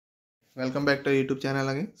welcome back to our YouTube channel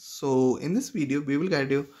again. So in this video we will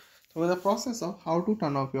guide you through the process of how to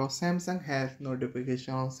turn off your Samsung Health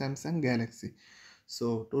notification on Samsung Galaxy.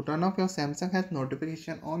 So to turn off your Samsung Health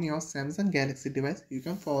notification on your Samsung Galaxy device, you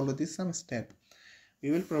can follow this some step.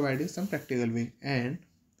 We will provide you some practical way, and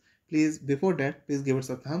please before that please give us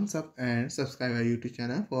a thumbs up and subscribe our YouTube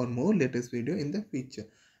channel for more latest video in the future.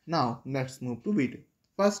 Now let's move to video.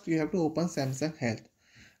 First you have to open Samsung Health.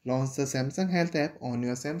 Launch the Samsung Health app on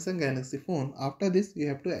your Samsung Galaxy phone. After this, you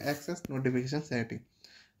have to access notification setting.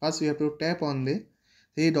 First, you have to tap on the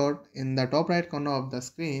three dot in the top right corner of the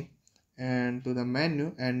screen and to the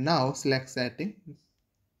menu, and now select setting.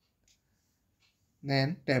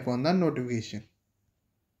 Then tap on the notification.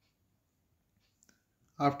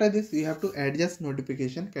 After this, you have to adjust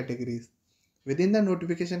notification categories. Within the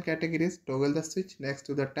notification categories, toggle the switch next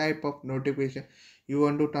to the type of notification you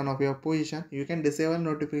want to turn off your position. You can disable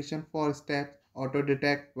notification for steps, auto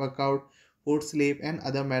detect, workout, food, sleep, and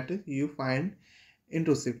other matters you find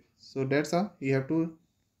intrusive. So that's how you have to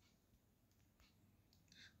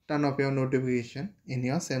turn off your notification in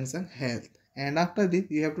your Samsung Health. And after this,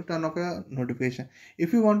 you have to turn off your notification.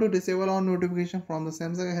 If you want to disable all notification from the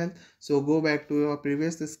Samsung Health, so go back to your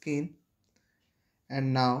previous screen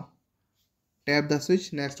and now tap the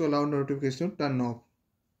switch next to allow notification to turn off.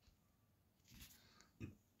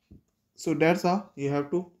 So that's how you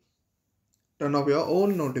have to turn off your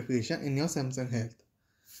own notification in your Samsung Health.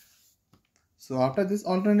 So after this,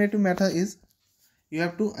 alternative method is you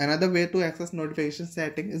have to another way to access notification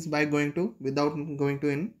setting is by going to without going to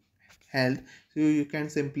in Health. So you can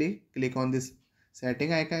simply click on this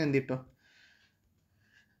setting icon in the top,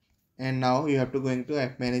 and now you have to go into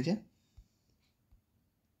App Manager.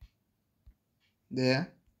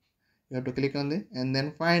 There you have to click on this and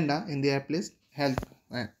then find in the app list Health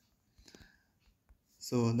app.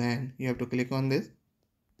 So then you have to click on this.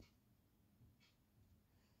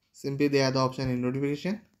 Simply they are the option in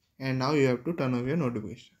notification, and now you have to turn off your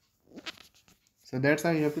notification. So that's how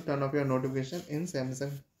you have to turn off your notification in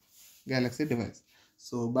Samsung Galaxy device.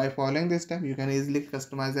 So by following this step, you can easily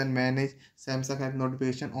customize and manage Samsung Health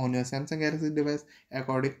notification on your Samsung Galaxy device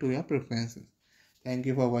according to your preferences. Thank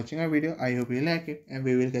you for watching our video. I hope you like it, and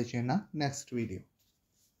we will catch you in our next video.